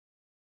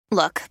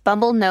Look,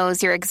 Bumble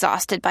knows you're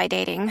exhausted by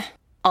dating.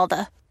 All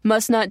the,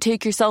 must not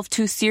take yourself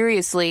too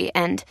seriously,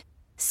 and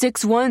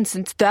 6'1"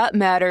 since that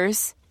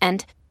matters.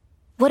 And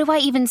what do I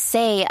even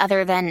say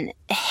other than,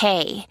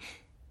 hey?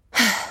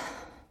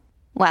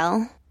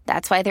 Well,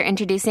 that's why they're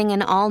introducing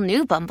an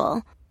all-new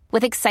Bumble,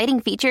 with exciting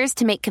features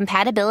to make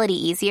compatibility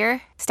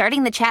easier,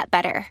 starting the chat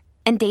better,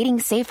 and dating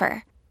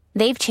safer.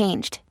 They've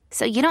changed,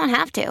 so you don't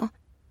have to.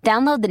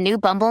 Download the new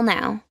Bumble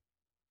now.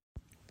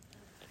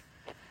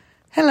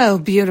 Hello,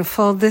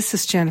 beautiful. This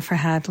is Jennifer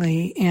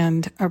Hadley,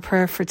 and our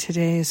prayer for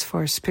today is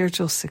for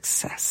spiritual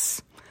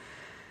success.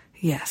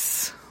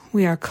 Yes,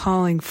 we are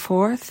calling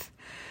forth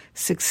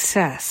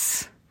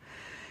success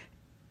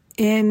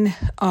in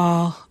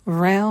all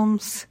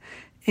realms,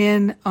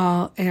 in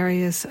all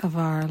areas of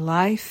our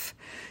life.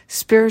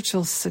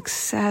 Spiritual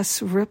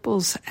success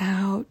ripples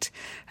out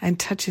and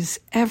touches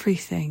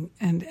everything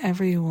and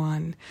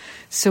everyone.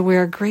 So we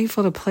are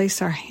grateful to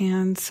place our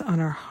hands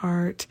on our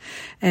heart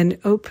and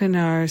open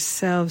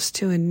ourselves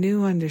to a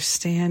new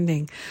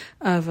understanding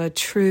of a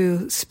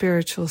true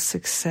spiritual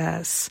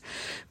success.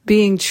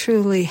 Being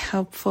truly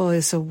helpful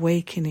is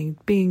awakening.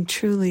 Being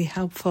truly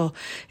helpful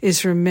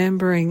is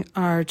remembering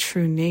our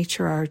true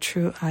nature, our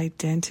true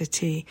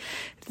identity.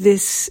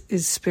 This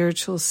is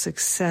spiritual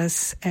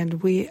success,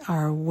 and we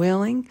are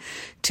willing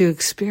to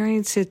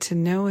experience it, to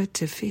know it,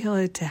 to feel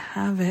it, to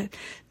have it,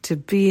 to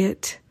be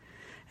it,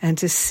 and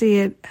to see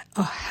it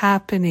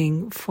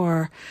happening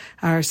for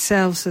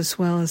ourselves as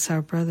well as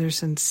our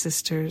brothers and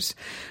sisters.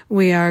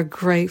 We are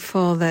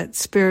grateful that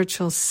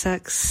spiritual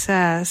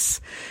success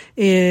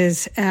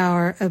is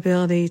our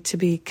ability to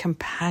be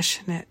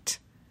compassionate.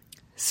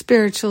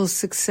 Spiritual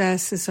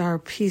success is our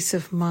peace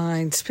of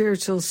mind.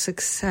 Spiritual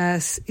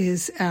success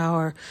is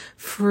our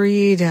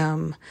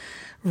freedom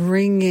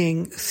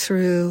ringing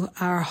through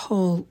our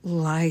whole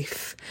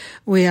life.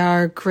 We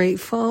are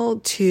grateful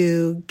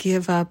to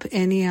give up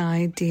any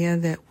idea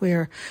that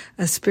we're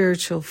a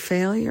spiritual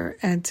failure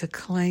and to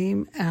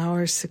claim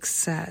our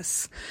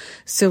success.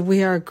 So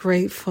we are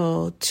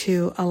grateful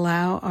to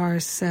allow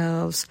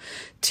ourselves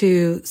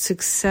to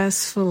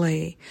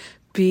successfully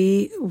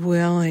be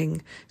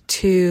willing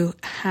to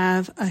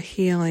have a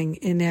healing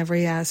in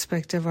every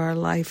aspect of our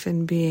life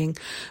and being.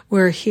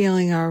 We're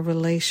healing our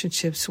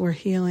relationships. We're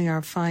healing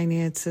our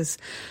finances.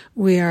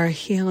 We are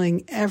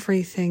healing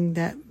everything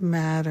that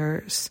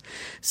matters.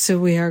 So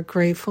we are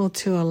grateful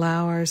to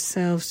allow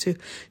ourselves to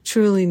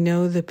truly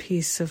know the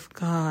peace of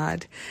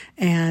God.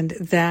 And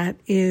that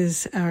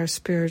is our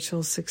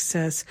spiritual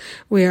success.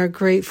 We are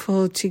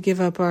grateful to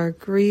give up our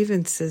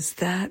grievances.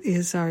 That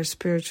is our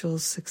spiritual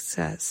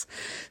success.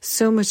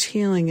 So much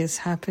healing is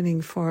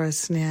happening for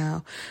us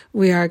now.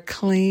 We are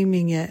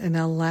claiming it and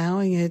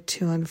allowing it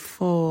to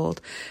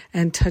unfold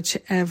and touch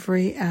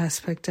every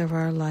aspect of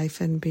our life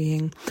and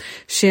being.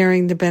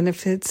 Sharing the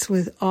benefits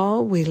with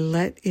all, we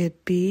let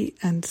it be,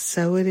 and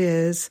so it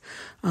is.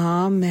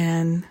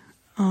 Amen.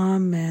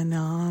 Amen.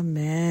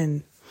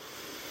 Amen.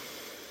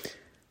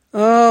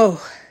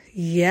 Oh,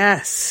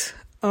 yes.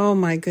 Oh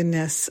my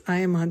goodness, I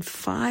am on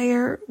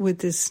fire with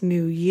this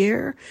new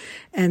year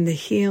and the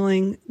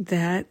healing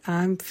that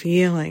I'm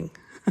feeling.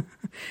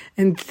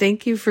 And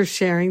thank you for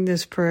sharing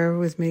this prayer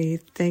with me.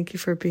 Thank you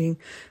for being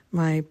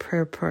my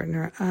prayer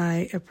partner.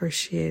 I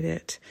appreciate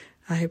it.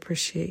 I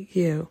appreciate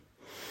you.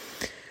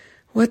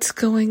 What's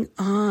going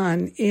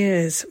on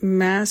is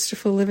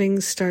Masterful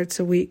Living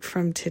starts a week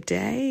from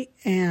today,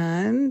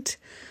 and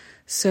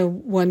so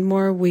one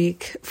more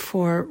week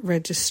for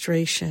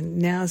registration.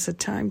 Now's the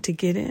time to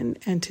get in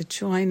and to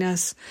join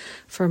us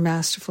for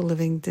Masterful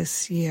Living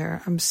this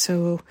year. I'm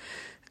so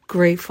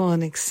grateful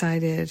and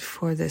excited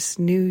for this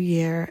new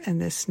year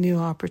and this new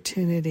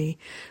opportunity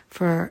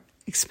for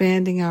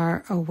expanding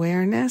our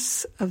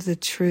awareness of the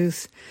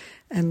truth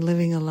and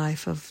living a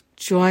life of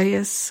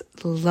joyous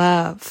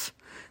love.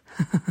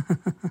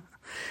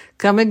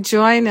 Come and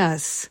join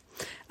us.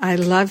 I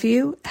love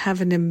you.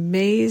 Have an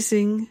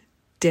amazing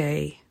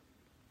day.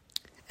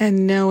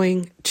 And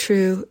knowing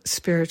true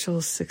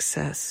spiritual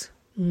success.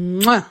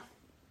 Mwah!